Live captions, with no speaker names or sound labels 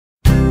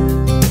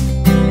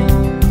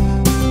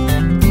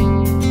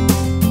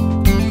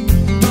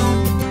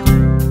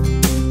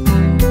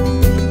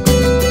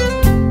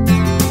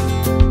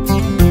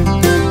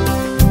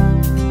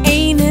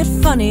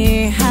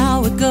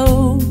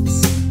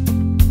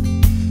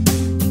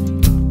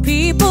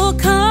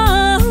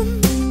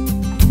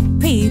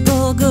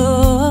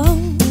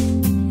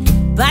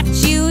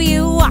Watch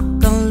you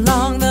walk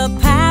along the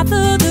path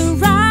of the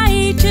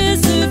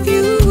righteous of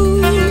you.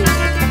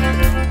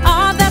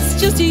 Oh,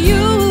 that's just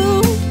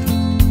you.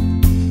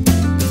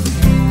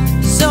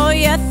 So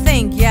you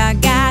think you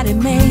got it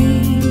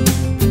made.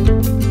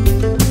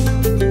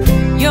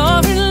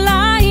 You're in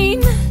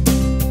line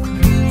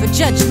for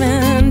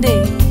Judgment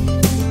Day.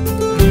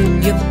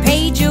 You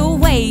paid your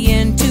way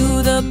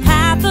into the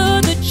path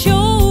of the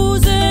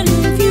chosen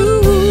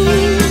few.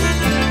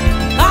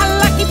 Oh,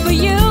 lucky for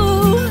you,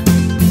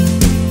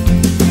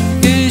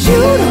 'cause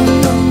you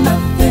don't know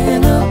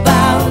nothing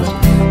about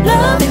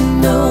loving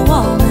no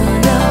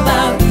woman,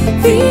 about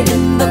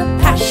feeding the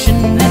passion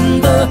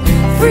and the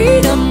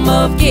freedom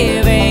of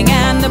giving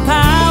and the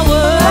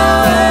power,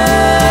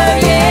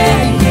 yeah,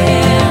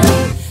 yeah,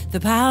 the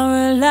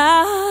power of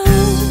love.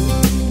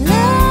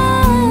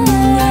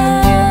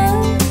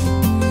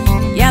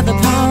 The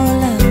power of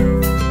love.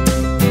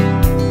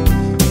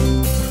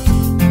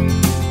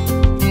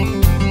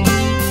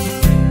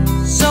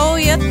 So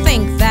you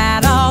think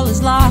that all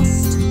is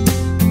lost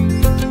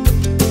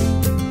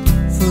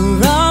for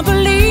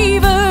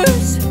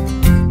unbelievers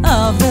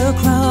of the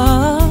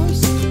cross.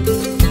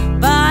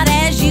 But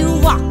as you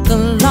walk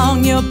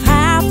along your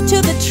path to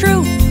the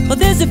truth, well,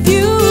 there's a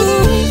few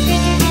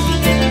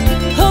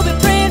who'll be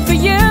praying for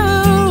you,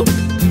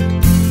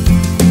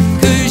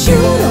 'cause you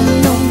don't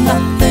know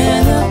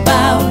nothing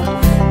about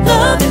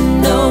loving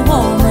no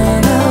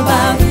woman,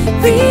 about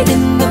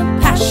feeding the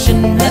passion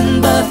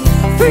and the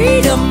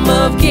freedom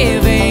of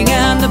giving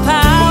and the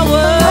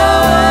power,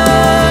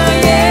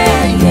 yeah,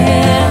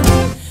 yeah,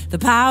 the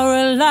power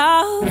of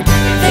love.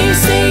 They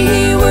say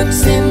he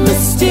works in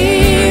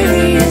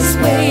mysterious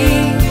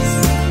ways.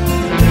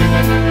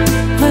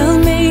 Well,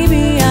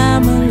 maybe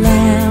I'm a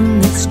lamb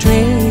that's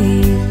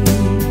strayed,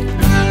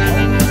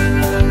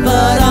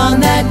 but on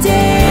that day,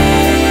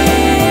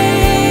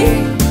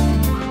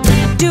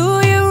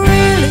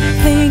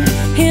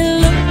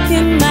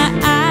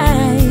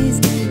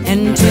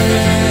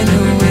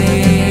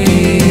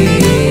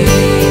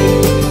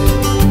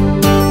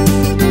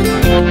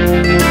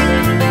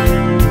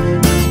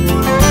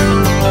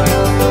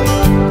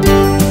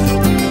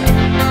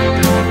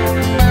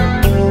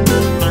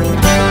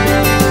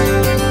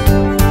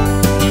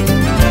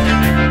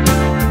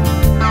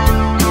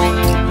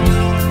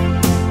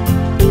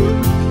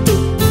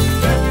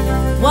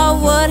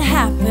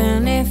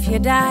 you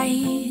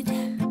died,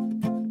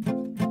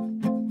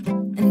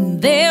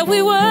 and there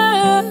we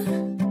were,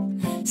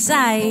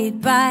 side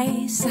by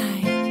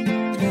side.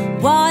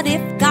 What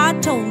if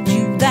God told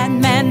you that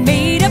man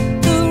made up